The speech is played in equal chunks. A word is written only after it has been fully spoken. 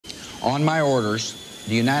On my orders,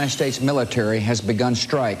 the United States military has begun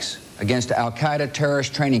strikes against al-Qaeda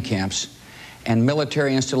terrorist training camps and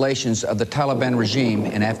military installations of the Taliban regime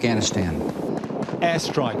in Afghanistan.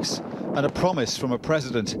 Airstrikes and a promise from a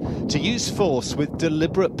president to use force with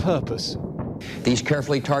deliberate purpose. These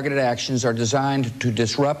carefully targeted actions are designed to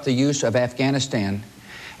disrupt the use of Afghanistan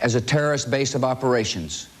as a terrorist base of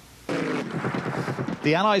operations.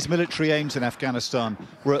 The Allies' military aims in Afghanistan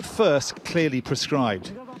were at first clearly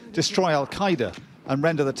prescribed: destroy al-Qaeda and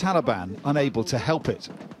render the Taliban unable to help it.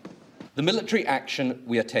 The military action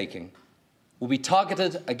we are taking will be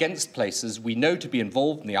targeted against places we know to be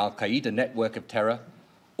involved in the al-Qaeda network of terror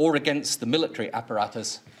or against the military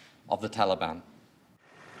apparatus of the Taliban.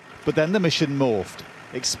 But then the mission morphed,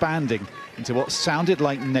 expanding into what sounded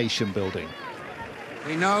like nation building.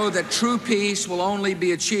 We know that true peace will only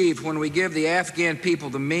be achieved when we give the Afghan people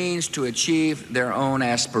the means to achieve their own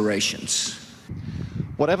aspirations.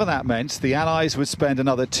 Whatever that meant, the Allies would spend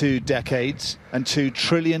another 2 decades and $2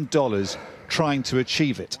 trillion trying to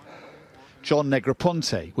achieve it. John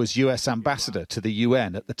Negroponte was US ambassador to the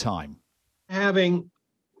UN at the time. Having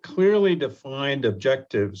clearly defined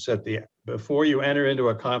objectives before you enter into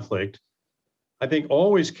a conflict, I think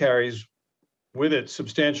always carries with it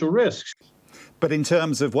substantial risks. But in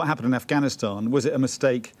terms of what happened in Afghanistan, was it a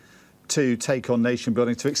mistake to take on nation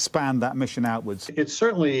building, to expand that mission outwards? It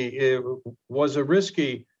certainly was a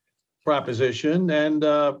risky proposition, and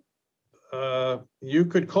you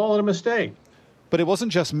could call it a mistake. But it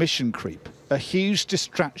wasn't just mission creep. A huge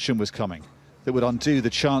distraction was coming that would undo the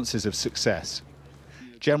chances of success.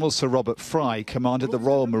 General Sir Robert Fry commanded the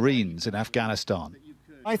Royal Marines in Afghanistan.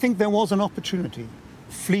 I think there was an opportunity,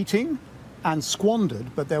 fleeting and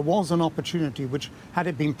squandered, but there was an opportunity which, had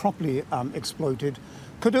it been properly exploited,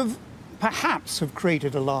 could have perhaps have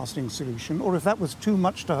created a lasting solution, or if that was too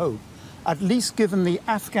much to hope, at least given the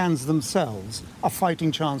Afghans themselves a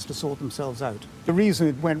fighting chance to sort themselves out. The reason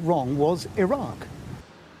it went wrong was Iraq.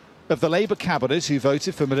 Of the Labour cabinet who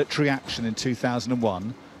voted for military action in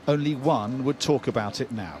 2001, only one would talk about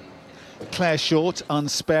it now. Claire Short,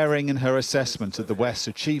 unsparing in her assessment of the West's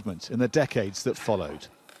achievement in the decades that followed.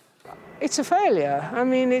 It's a failure. I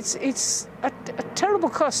mean, it's a terrible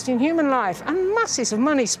cost in human life and masses of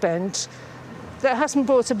money spent that hasn't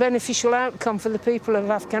brought a beneficial outcome for the people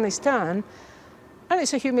of Afghanistan. And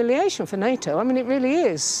it's a humiliation for NATO. I mean, it really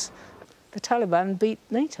is. The Taliban beat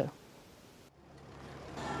NATO.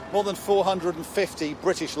 More than 450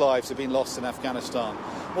 British lives have been lost in Afghanistan.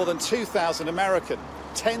 More than 2,000 American,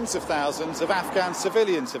 tens of thousands of Afghan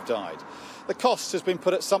civilians have died. The cost has been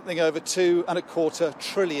put at something over $2.25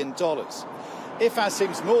 trillion. If, as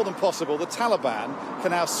seems more than possible, the Taliban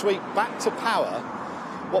can now sweep back to power,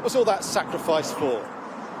 what was all that sacrifice for?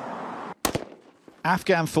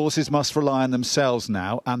 Afghan forces must rely on themselves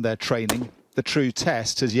now and their training. The true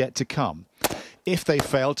test has yet to come. If they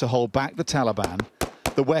fail to hold back the Taliban,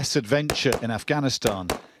 the West's adventure in Afghanistan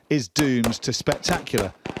is doomed to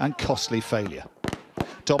spectacular and costly failure.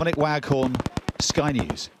 Dominic Waghorn, Sky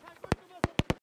News.